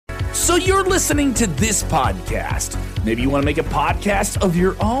So you're listening to this podcast. Maybe you want to make a podcast of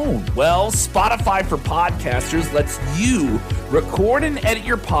your own. Well, Spotify for Podcasters lets you record and edit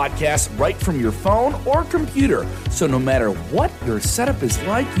your podcast right from your phone or computer. So no matter what your setup is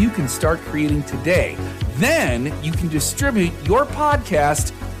like, you can start creating today. Then you can distribute your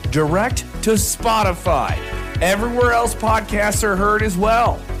podcast direct to Spotify. Everywhere else podcasts are heard as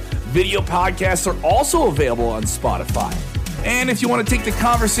well. Video podcasts are also available on Spotify. And if you want to take the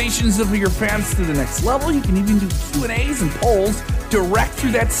conversations of your fans to the next level, you can even do Q&As and polls direct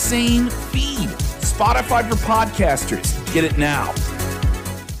through that same feed. Spotify for Podcasters. Get it now.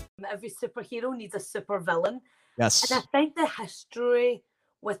 Every superhero needs a supervillain. Yes. And I think the history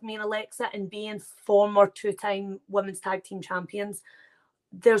with me and Alexa and being former two-time women's tag team champions,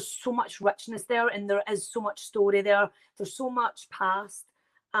 there's so much richness there, and there is so much story there. There's so much past.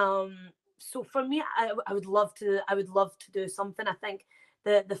 So for me, I would love to do something. I think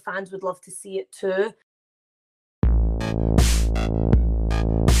the fans would love to see it too.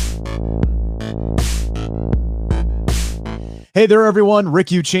 Hey there, everyone. Rick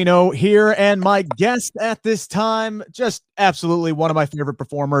Ucchino here, and my guest at this time, just absolutely one of my favorite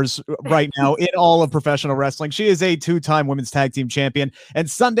performers right now in all of professional wrestling. She is a two-time women's tag team champion, and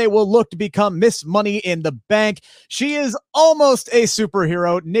Sunday will look to become Miss Money in the Bank. She is almost a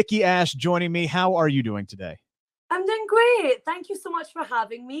superhero. Nikki A.S.H joining me. How are you doing today? I'm doing great. Thank you so much for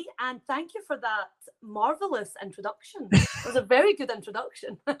having me, and thank you for that marvelous introduction. It was a very good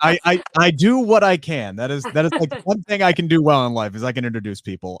introduction. I do what I can. That is like one thing I can do well in life is I can introduce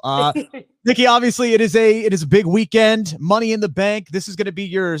people. Nikki, obviously it is a big weekend. Money in the Bank. This is going to be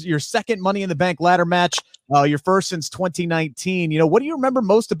your second Money in the Bank ladder match. Your first since 2019. You know, what do you remember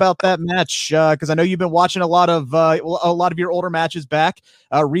most about that match? Because I know you've been watching a lot of your older matches back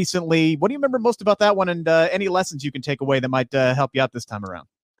recently. What do you remember most about that one, and any lessons you can take away that might help you out this time around?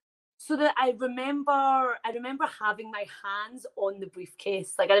 So that I remember having my hands on the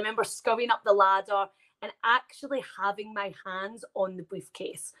briefcase. Like I remember scurrying up the ladder and actually having my hands on the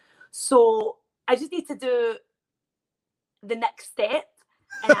briefcase. So I just need to do the next step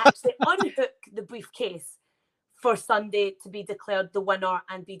and actually unhook the briefcase for Sunday to be declared the winner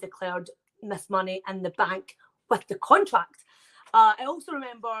and be declared Miss Money in the Bank with the contract. I also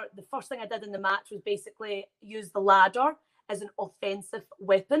remember the first thing I did in the match was basically use the ladder as an offensive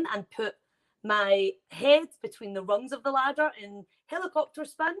weapon and put my head between the rungs of the ladder in helicopter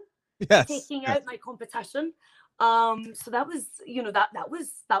spin, taking out my competition. So that was,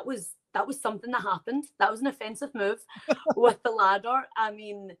 that was something that happened. That was an offensive move with the ladder. I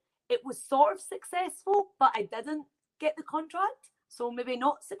mean, it was sort of successful, but I didn't get the contract. So maybe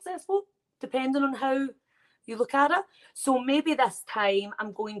not successful, depending on how you look at it. So maybe this time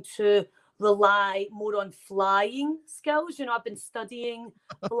I'm going to rely more on flying skills. You know, I've been studying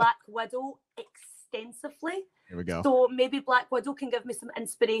Black Widow extensively. Here we go. So maybe Black Widow can give me some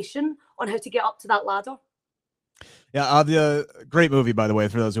inspiration on how to get up to that ladder. Yeah, the great movie, by the way,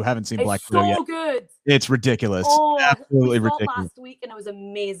 for those who haven't seen Black Widow yet. It's so good. It's ridiculous. Oh, absolutely we saw it ridiculous. last week and it was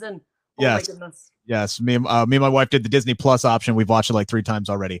amazing. Yes. Oh my goodness. Yes, me and my wife did the Disney Plus option. We've watched it like 3 times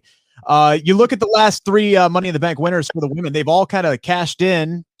already. You look at the last 3 Money in the Bank winners for the women; they've all kind of cashed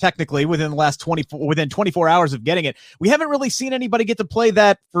in technically within the last 24 hours of getting it. We haven't really seen anybody get to play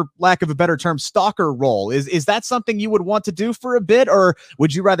that, for lack of a better term, stalker role. Is that something you would want to do for a bit, or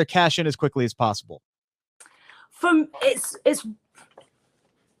would you rather cash in as quickly as possible? It's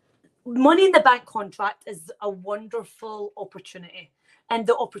Money in the Bank contract is a wonderful opportunity, and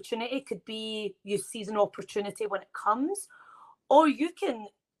the opportunity could be you seize an opportunity when it comes, or you can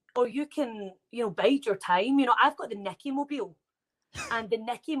bide your time. You know, I've got the Nikki Mobile, and the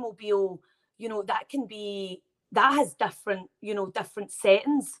Nikki Mobile, that has different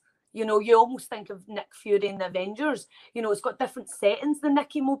settings. You know, you almost think of Nick Fury in the Avengers. You know, it's got different settings, the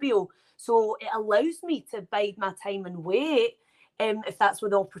Nikki Mobile. So it allows me to bide my time and wait if that's where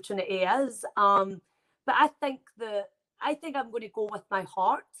the opportunity is. But I think I'm going to go with my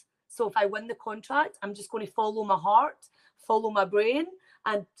heart. So if I win the contract, I'm just going to follow my heart, follow my brain,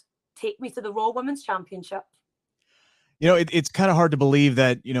 and take me to the Raw Women's Championship. You know, it's kind of hard to believe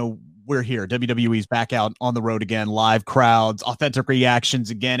that, we're here. WWE's back out on the road again, live crowds, authentic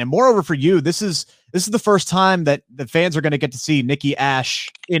reactions again. And moreover for you, this is the first time that the fans are going to get to see Nikki A.S.H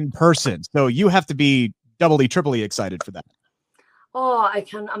in person. So you have to be doubly, triply excited for that. Oh,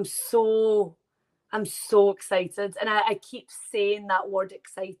 I'm so excited. And I keep saying that word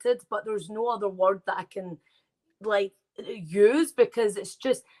excited, but there's no other word that I can use, because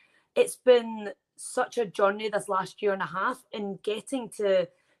it's been such a journey this last year and a half, and getting to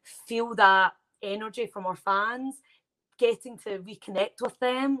feel that energy from our fans, getting to reconnect with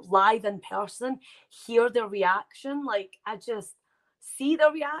them live in person, hear their reaction, like I just see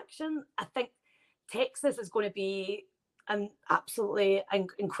their reaction. I think Texas is going to be absolutely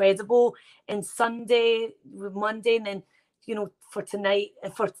incredible. And Sunday, Monday, and then, you know, for tonight,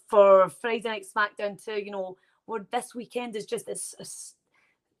 for Friday Night SmackDown too, you know, where this weekend is just a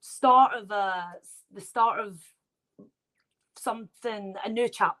start of the start of something, a new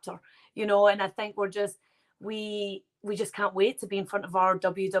chapter, you know. And I think we just can't wait to be in front of our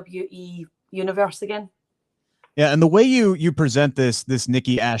WWE universe again. Yeah, and the way you present this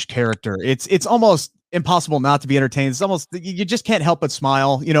Nikki A.S.H character, it's almost impossible not to be entertained. It's almost, you just can't help but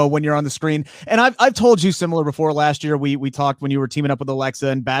smile, you know, when you're on the screen. And I've told you similar before. Last year we talked when you were teaming up with Alexa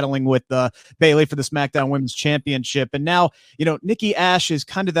and battling with Bayley for the SmackDown Women's Championship. And now, you know, Nikki A.S.H is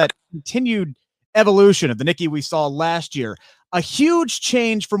kind of that continued evolution of the Nikki we saw last year. A huge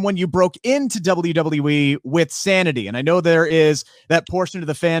change from when you broke into WWE with Sanity. And I know there is that portion of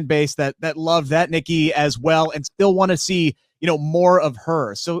the fan base that loved that Nikki as well and still want to see, you know, more of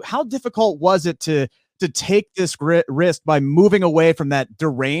her. So how difficult was it to take this risk by moving away from that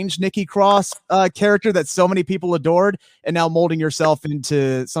deranged Nikki Cross character that so many people adored and now molding yourself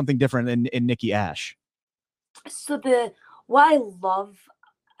into something different in Nikki A.S.H? So what I love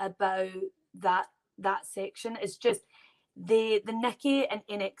about that section is just the Nikki and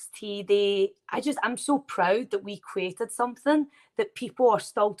NXT. I'm so proud that we created something that people are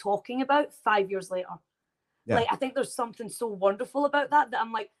still talking about 5 years later. Yeah. Like, I think there's something so wonderful about that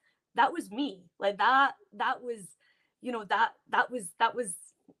I'm like, that was me. Like that was, you know, that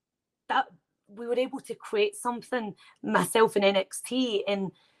we were able to create something, myself and NXT,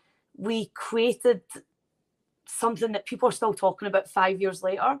 and we created something that people are still talking about 5 years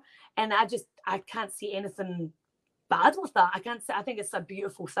later. And I can't see anything bad with that. I think it's a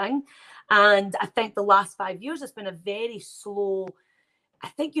beautiful thing. And I think the last 5 years has been a very slow. I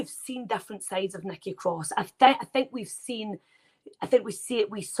think you've seen different sides of Nikki Cross. I think we saw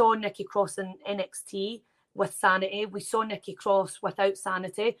Nikki Cross in NXT with Sanity. We saw Nikki Cross without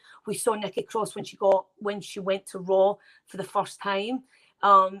Sanity. We saw Nikki Cross when she went to Raw for the first time,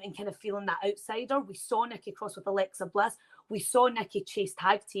 and kind of feeling that outsider. We saw Nikki Cross with Alexa Bliss. We saw Nikki chase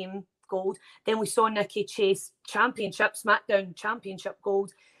tag team gold. Then we saw Nikki chase championship, SmackDown championship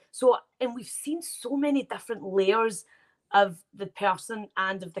gold. So, and we've seen so many different layers of the person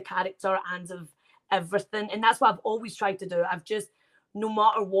and of the character and of everything. And that's what I've always tried to do. No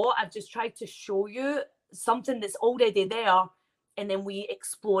matter what, I've just tried to show you something that's already there, and then we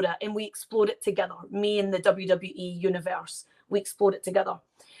explore it, and we explore it together. Me and the WWE universe, we explored it together.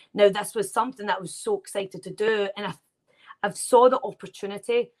 Now, this was something that I was so excited to do, and I've saw the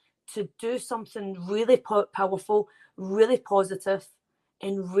opportunity to do something really powerful, really positive,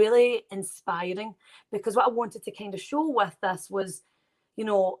 and really inspiring. Because what I wanted to kind of show with this was, you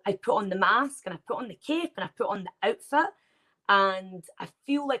know, I put on the mask and I put on the cape and I put on the outfit, and I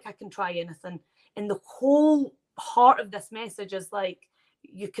feel like I can try anything. And the whole heart of this message is like,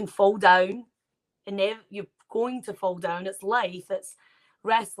 you can fall down, and you're going to fall down. It's life, it's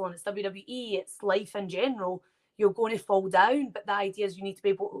wrestling, it's WWE, it's life in general. You're going to fall down, but the idea is you need to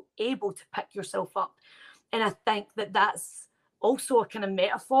be able to pick yourself up. And I think that's also a kind of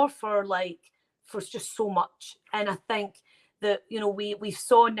metaphor for just so much. And I think that, you know, we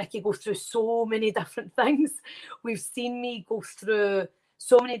saw Nikki go through so many different things. We've seen me go through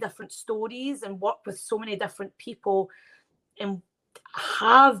so many different stories and work with so many different people and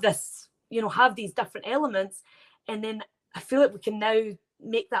have these different elements. And then I feel like we can now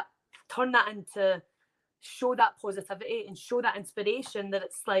turn that into, show that positivity and show that inspiration, that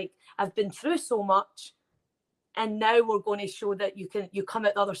it's like, I've been through so much, and now we're going to show that you come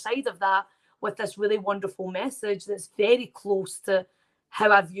out the other side of that with this really wonderful message that's very close to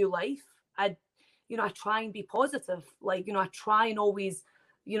how I view life. I try and be positive. Like, you know, I try and always,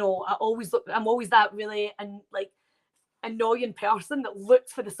 you know, I'm always that really annoying person that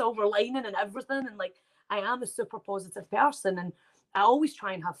looks for the silver lining and everything. And like, I am a super positive person, and I always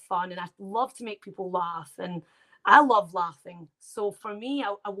try and have fun, and I love to make people laugh, and I love laughing. So for me,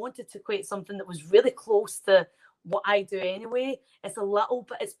 I wanted to create something that was really close to what I do anyway. It's a little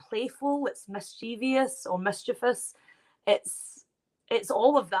bit, it's playful, it's mischievous or mischievous. It's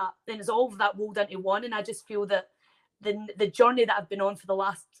all of that, and it's all of that rolled into one. And I just feel that the journey that I've been on for the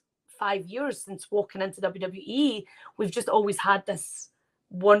last 5 years since walking into WWE, we've just always had this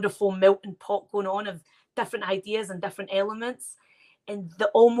wonderful melting pot going on of different ideas and different elements. And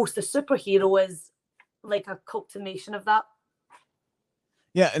almost the superhero is like a culmination of that.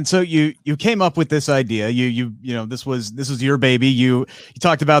 Yeah, and so you came up with this idea. You know, this was your baby. You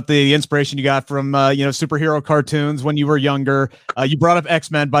talked about the inspiration you got from superhero cartoons when you were younger. You brought up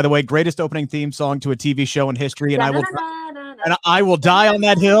X-Men, by the way, greatest opening theme song to a TV show in history, and I will die on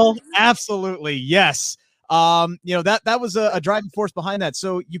that hill. Absolutely, yes. That was a driving force behind that.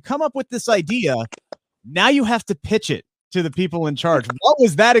 So you come up with this idea. Now you have to pitch it to the people in charge. What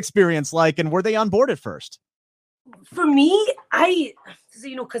was that experience like, and were they on board at first? For me,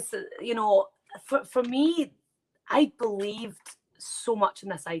 for me, I believed so much in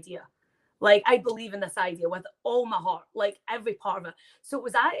this idea. Like, I believe in this idea with all my heart, like every part of it. So it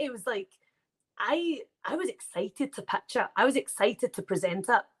was like, I was excited to pitch it. I was excited to present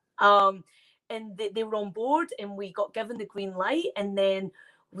it. And they were on board, and we got given the green light, and then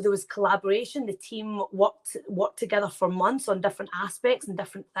there was collaboration. The team worked together for months on different aspects and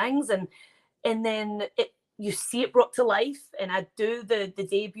different things, and then you see it brought to life. And I do the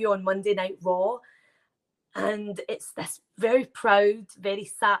debut on Monday Night Raw, and it's this very proud, very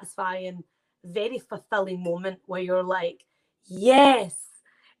satisfying, very fulfilling moment where you're like, yes.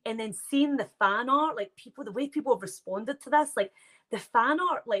 And then seeing the fan art, like the way people have responded to this, like the fan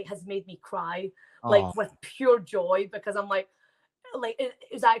art, like has made me cry, like with pure joy, because I'm like it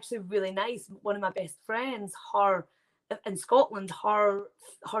was actually really nice. One of my best friends, her in Scotland, her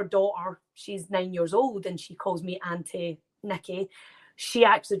daughter, she's 9 years old, and she calls me Auntie Nikki. She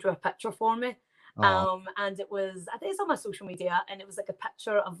actually drew a picture for me. And it was, I think it's on my social media, and it was like a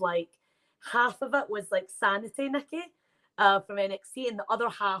picture of like half of it was like Sanity Nikki from NXT, and the other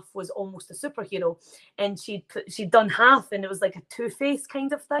half was almost a superhero. And she'd done half, and it was like a Two-Face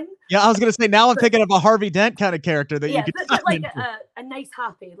kind of thing. Yeah, I was gonna say, now I'm thinking of a Harvey Dent kind of character that you could but like a nice,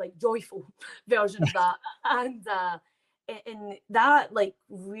 happy, like joyful version of that. And that like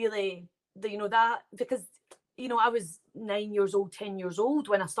really, that, because I was 9 years old, 10 years old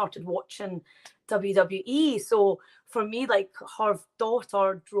when I started watching WWE. So for me, like her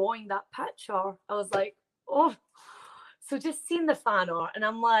daughter drawing that picture, I was like, oh. So just seeing the fan art, and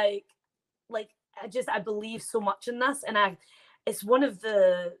I'm like I believe so much in this, and it's one of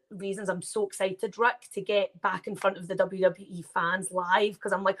the reasons I'm so excited, Rick, to get back in front of the WWE fans live,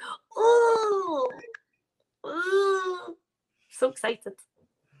 because I'm like, oh, so excited.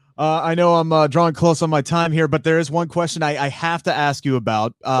 I know I'm drawing close on my time here, but there is one question I have to ask you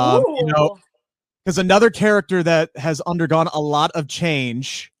about. Because another character that has undergone a lot of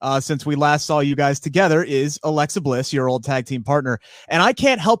change since we last saw you guys together is Alexa Bliss, your old tag team partner. And I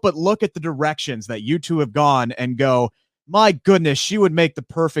can't help but look at the directions that you two have gone and go, my goodness, she would make the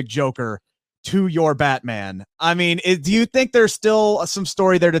perfect Joker to your Batman. I mean, do you think there's still some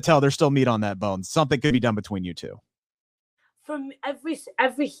story there to tell? There's still meat on that bone. Something could be done between you two. From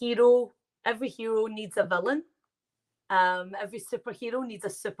every hero needs a villain. Every superhero needs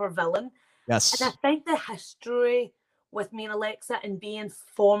a super villain. Yes. And I think the history with me and Alexa, and being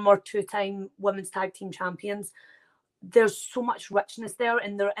former 2-time women's tag team champions, there's so much richness there,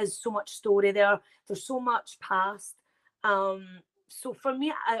 and there is so much story there. There's so much past. So for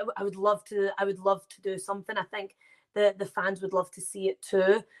me, I would love to do something. I think the fans would love to see it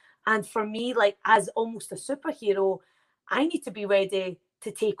too. And for me, like, as almost a superhero, I need to be ready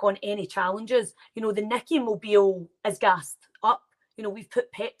to take on any challenges. The Nikki Mobile is gassed up. We've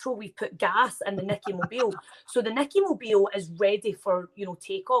put petrol, we've put gas in the Nikki Mobile. So the Nikki Mobile is ready for,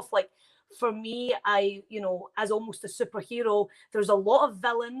 takeoff. Like, for me, as almost a superhero, there's a lot of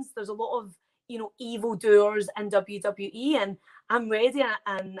villains, there's a lot of, evil doers in WWE, and I'm ready,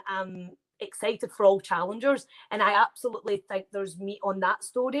 and I'm excited for all challengers. And I absolutely think there's meat on that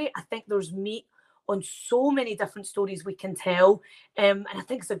story. I think there's meat on so many different stories we can tell. And I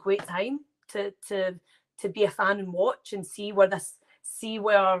think it's a great time to be a fan and watch and see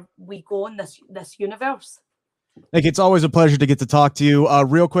where we go in this universe. Nick, it's always a pleasure to get to talk to you.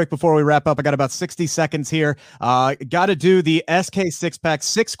 Real quick before we wrap up, I got about 60 seconds here. Got to do the SK 6-pack.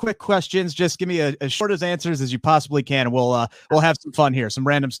 6 quick questions. Just give me as short as answers as you possibly can. We'll have some fun here, some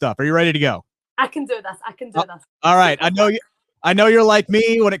random stuff. Are you ready to go? I can do this. All right. I know you're like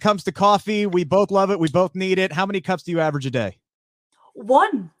me when it comes to coffee. We both love it. We both need it. How many cups do you average a day?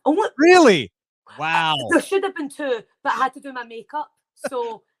 1. Only. Really? Wow. There should have been 2, but I had to do my makeup,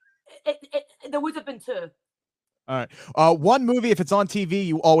 so there would have been 2. All right. One movie, if it's on TV,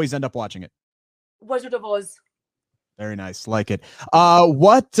 you always end up watching it. Wizard of Oz. Very nice. Like it.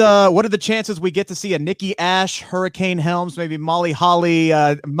 What are the chances we get to see a Nikki A.S.H, Hurricane Helms, maybe Molly Holly,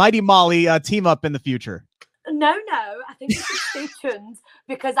 Mighty Molly team up in the future? No. I think you should stay tuned,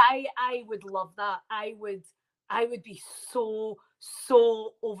 because I would love that. I would be so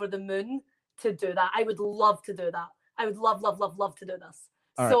over the moon to do that. I would love to do that. I would love to do this.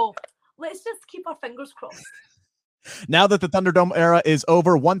 All right. So let's just keep our fingers crossed. Now that the Thunderdome era is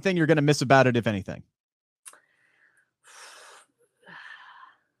over, one thing you're going to miss about it, if anything.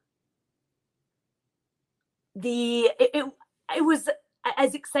 It was,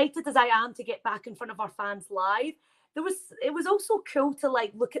 as excited as I am to get back in front of our fans live, it was also cool to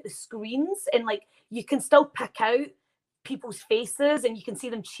like look at the screens and like you can still pick out people's faces and you can see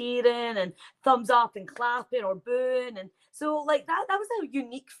them cheering and thumbs up and clapping or booing, and so like that was a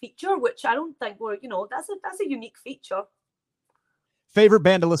unique feature, which I don't think that's a unique feature. Favorite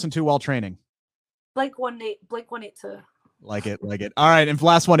band to listen to while training? Blink 182. Like it. All right, and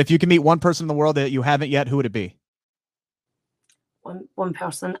last one, if you can meet one person in the world that you haven't yet, who would it be? One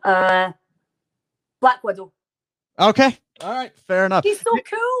person. Black Widow. Okay. All right. Fair enough. He's so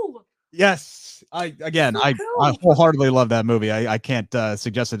cool. Yes. I wholeheartedly love that movie. I can't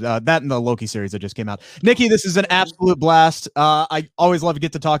suggest it. That and the Loki series that just came out. Nikki, this is an absolute blast. I always love to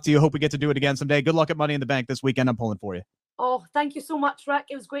get to talk to you. Hope we get to do it again someday. Good luck at Money in the Bank this weekend. I'm pulling for you. Oh, thank you so much, Rick.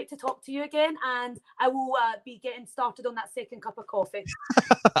 It was great to talk to you again, and I will be getting started on that second cup of coffee.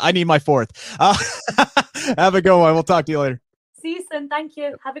 I need my fourth. Have a good one. We'll talk to you later. See you soon. Thank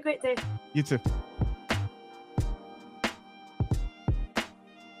you. Have a great day. You too.